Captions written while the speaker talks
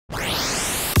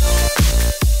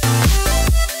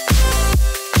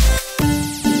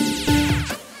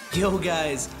Yo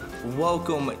guys,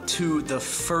 welcome to the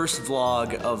first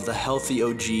vlog of the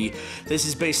HealthyOG. This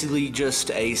is basically just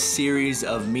a series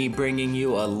of me bringing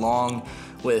you along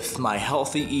with my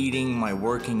healthy eating, my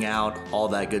working out, all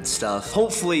that good stuff.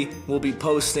 Hopefully, we'll be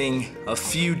posting a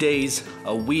few days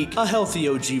a week, a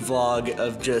HealthyOG vlog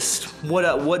of just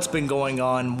what's been going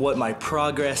on, what my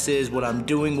progress is, what I'm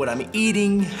doing, what I'm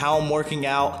eating, how I'm working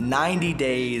out. 90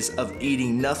 days of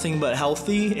eating nothing but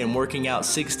healthy and working out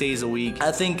 6 days a week.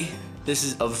 I think this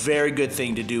is a very good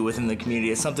thing to do within the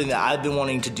community. It's something that I've been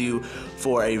wanting to do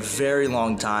for a very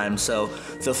long time. So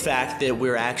the fact that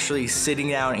we're actually sitting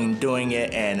down and doing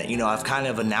it, and you know, I've kind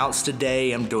of announced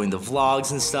today I'm doing the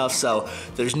vlogs and stuff, so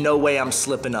there's no way I'm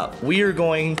slipping up. We are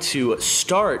going to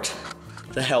start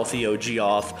the HealthyOG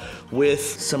off with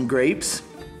some grapes.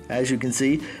 As you can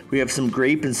see, we have some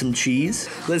grape and some cheese.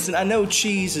 Listen, I know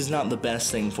cheese is not the best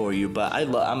thing for you, but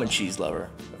I'm a cheese lover.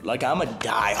 Like, I'm a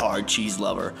die-hard cheese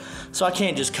lover, so I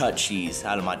can't just cut cheese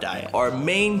out of my diet. Our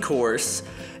main course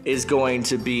is going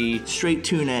to be straight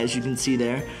tuna, as you can see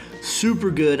there. Super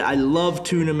good. I love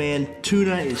tuna, man.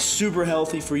 Tuna is super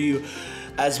healthy for you,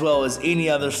 as well as any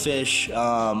other fish.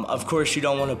 Of course, you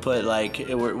don't want to put like,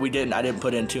 I didn't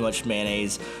put in too much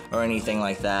mayonnaise or anything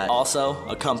like that. Also,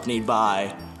 accompanied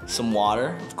by some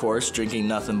water, of course, drinking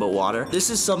nothing but water.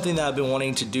 This is something that I've been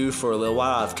wanting to do for a little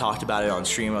while. I've talked about it on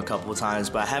stream a couple of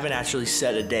times, but I haven't actually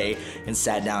set a day and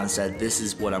sat down and said, this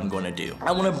is what I'm gonna do.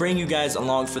 I wanna bring you guys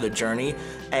along for the journey,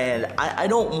 and I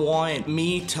don't want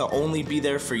me to only be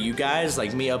there for you guys,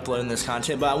 like me uploading this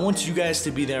content, but I want you guys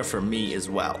to be there for me as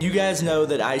well. You guys know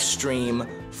that I stream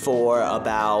for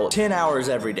about 10 hours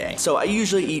every day. So I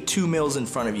usually eat 2 meals in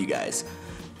front of you guys.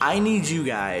 I need you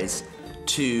guys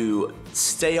to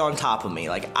stay on top of me.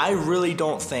 Like, I really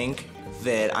don't think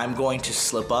that I'm going to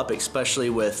slip up, especially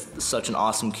with such an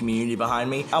awesome community behind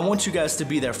me. I want you guys to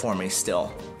be there for me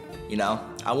still, you know?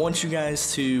 I want you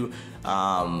guys to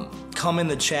come in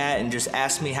the chat and just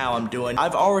ask me how I'm doing.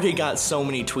 I've already got so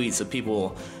many tweets of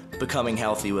people becoming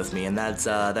healthy with me, and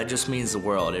that just means the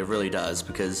world. It really does,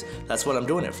 because that's what I'm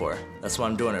doing it for. That's what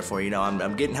I'm doing it for. You know,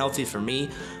 I'm getting healthy for me,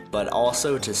 but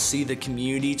also to see the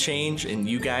community change and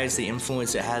you guys, the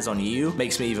influence it has on you,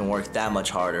 makes me even work that much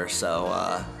harder. So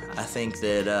I think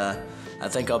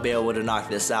I'll be able to knock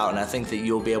this out, and I think that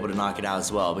you'll be able to knock it out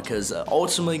as well, because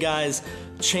ultimately, guys,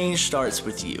 change starts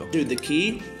with you. Dude, the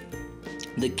key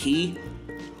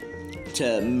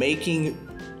to making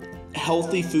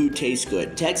healthy food taste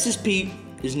good. Texas Pete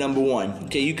is #1.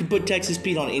 Okay, you can put Texas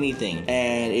Pete on anything,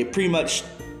 and it pretty much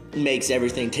makes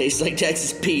everything taste like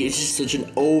Texas Pete. It's just such an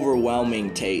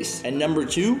overwhelming taste. And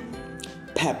 #2,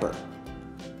 pepper.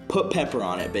 Put pepper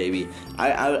on it, baby.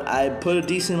 I put a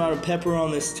decent amount of pepper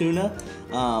on this tuna.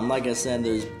 Like I said,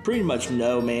 there's pretty much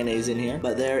no mayonnaise in here,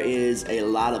 but there is a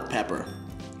lot of pepper.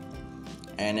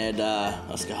 And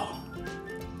let's go.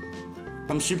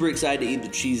 I'm super excited to eat the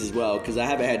cheese as well, because I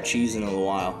haven't had cheese in a little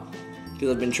while. Because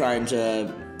I've been trying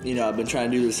to,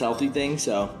 do this healthy thing,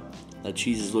 so that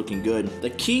cheese is looking good.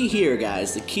 The key here,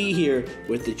 guys,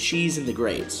 with the cheese and the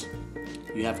grapes,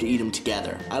 you have to eat them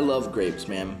together. I love grapes,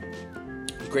 man.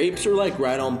 Grapes are like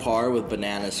right on par with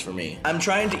bananas for me. I'm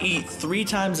trying to eat 3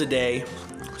 times a day,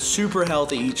 super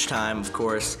healthy each time, of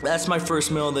course. That's my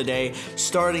first meal of the day.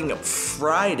 Starting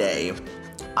Friday,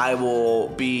 I will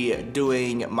be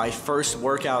doing my first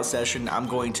workout session. I'm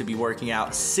going to be working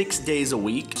out 6 days a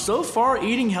week. So far,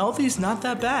 eating healthy is not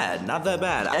that bad, not that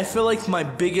bad. I feel like my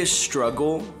biggest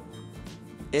struggle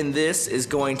in this is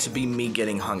going to be me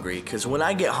getting hungry, because when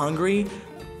I get hungry,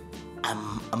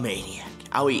 I'm a maniac.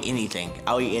 I'll eat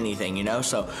anything, you know?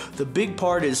 So the big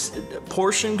part is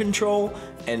portion control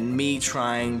and me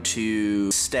trying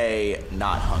to stay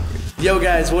not hungry. Yo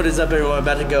guys, what is up everyone? I'm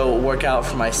about to go work out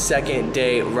for my second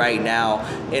day right now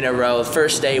in a row.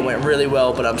 First day went really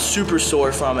well, but I'm super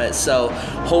sore from it, so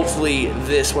hopefully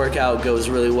this workout goes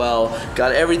really well.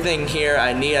 Got everything here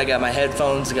I need. I got my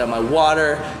headphones, I got my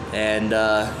water, and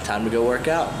time to go work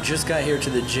out. Just got here to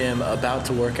the gym, about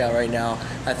to work out right now.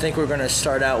 I think we're gonna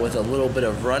start out with a little bit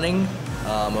of running.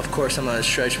 Of course, I'm gonna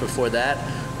stretch before that,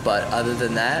 but other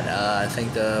than that, I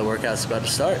think the workout's about to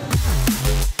start.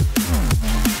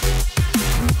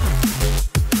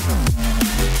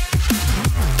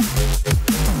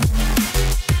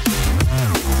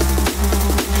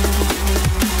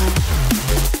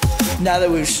 Now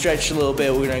that we've stretched a little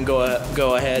bit, we're gonna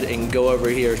go ahead and go over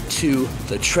here to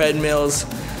the treadmills.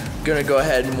 Gonna go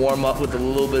ahead and warm up with a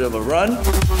little bit of a run.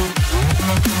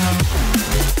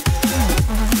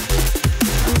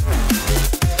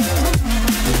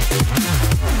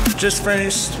 Just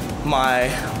finished my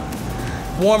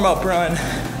warm-up run.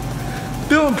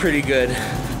 Feeling pretty good,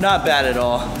 not bad at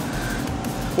all.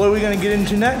 What are we gonna get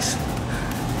into next?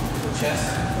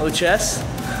 Chest. A little chest?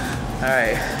 All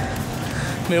right.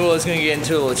 Me and Will's gonna get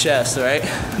into a little chest, all right?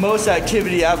 Most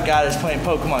activity I've got is playing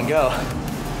Pokemon Go.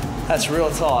 That's real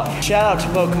talk. Shout out to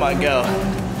Pokemon Go.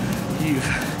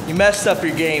 You messed up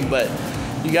your game, but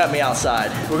you got me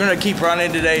outside. We're gonna keep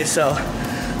running today, so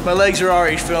my legs are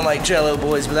already feeling like Jello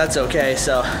boys, but that's okay.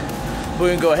 So we're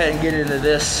gonna go ahead and get into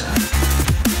this.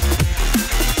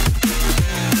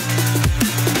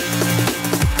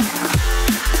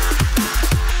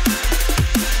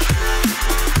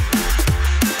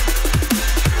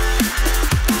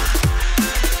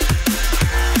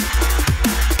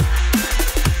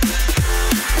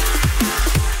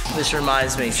 This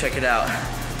reminds me, check it out.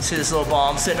 See this little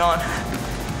ball I'm sitting on?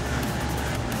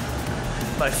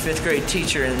 My 5th grade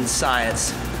teacher in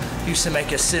science used to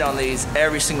make us sit on these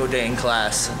every single day in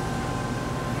class.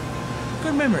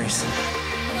 Good memories.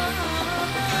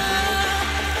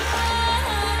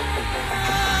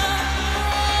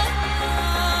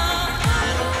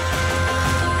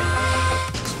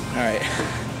 All right,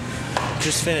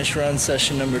 just finished run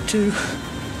session number 2.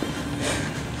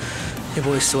 Your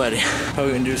boy's sweaty.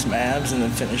 Probably gonna do some abs and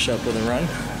then finish up with a run.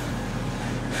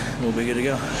 We'll be good to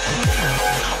go.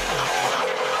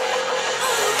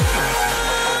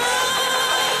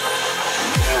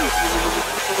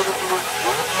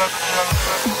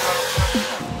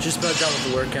 Just about done with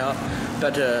the workout.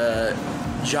 About to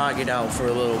jog it out for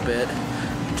a little bit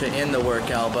to end the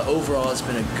workout, but overall it's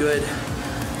been a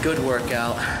good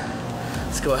workout.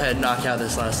 Let's go ahead and knock out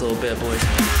this last little bit, boys.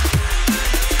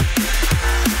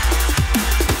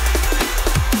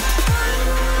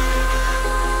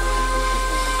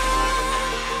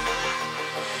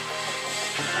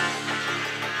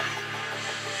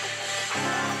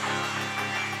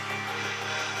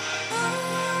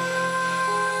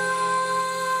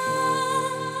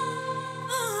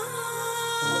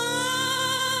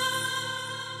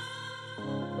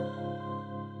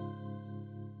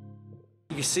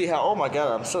 You see how, oh my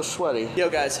God, I'm so sweaty. Yo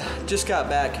guys, just got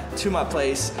back to my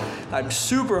place. I'm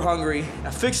super hungry.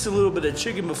 I fixed a little bit of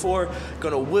chicken before.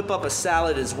 Gonna whip up a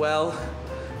salad as well.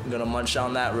 I'm gonna munch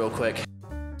on that real quick.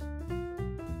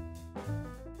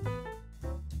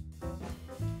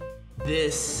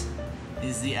 This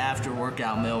is the after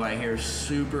workout meal right here.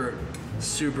 Super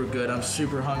good. I'm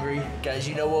super hungry. Guys,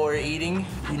 you know what we're eating?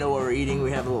 You know what we're eating?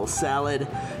 We have a little salad,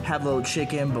 have a little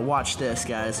chicken, but watch this,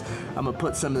 guys. I'm gonna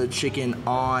put some of the chicken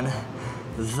on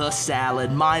the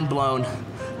salad. Mind blown,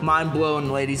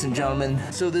 ladies and gentlemen.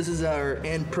 So this is our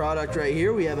end product right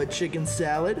here. We have a chicken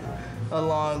salad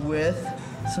along with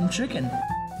some chicken.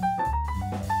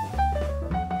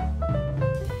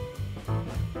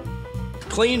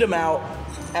 Cleaned them out.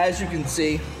 As you can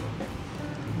see,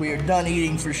 we are done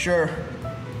eating for sure.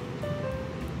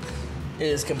 It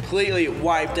is completely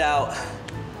wiped out.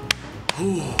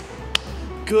 Ooh,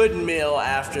 good meal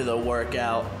after the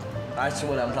workout. That's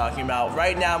what I'm talking about.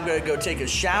 Right now I'm gonna go take a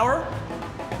shower,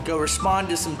 go respond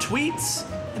to some tweets,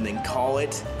 and then call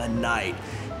it a night.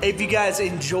 If you guys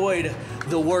enjoyed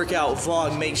the workout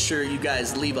vlog, make sure you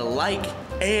guys leave a like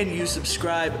and you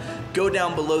subscribe. Go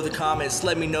down below the comments,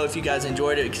 let me know if you guys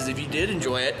enjoyed it, because if you did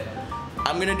enjoy it,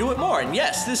 I'm gonna do it more. And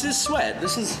yes, this is sweat.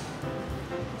 This is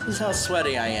how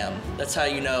sweaty I am. That's how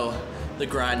you know the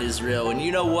grind is real. And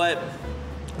you know what?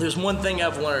 There's one thing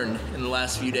I've learned in the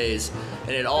last few days,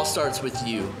 and it all starts with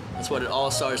you. That's what it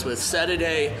all starts with. Set a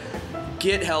day,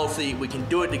 get healthy. We can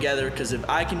do it together, because if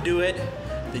I can do it,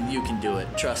 then you can do it.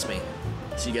 Trust me.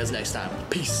 See you guys next time.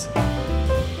 Peace.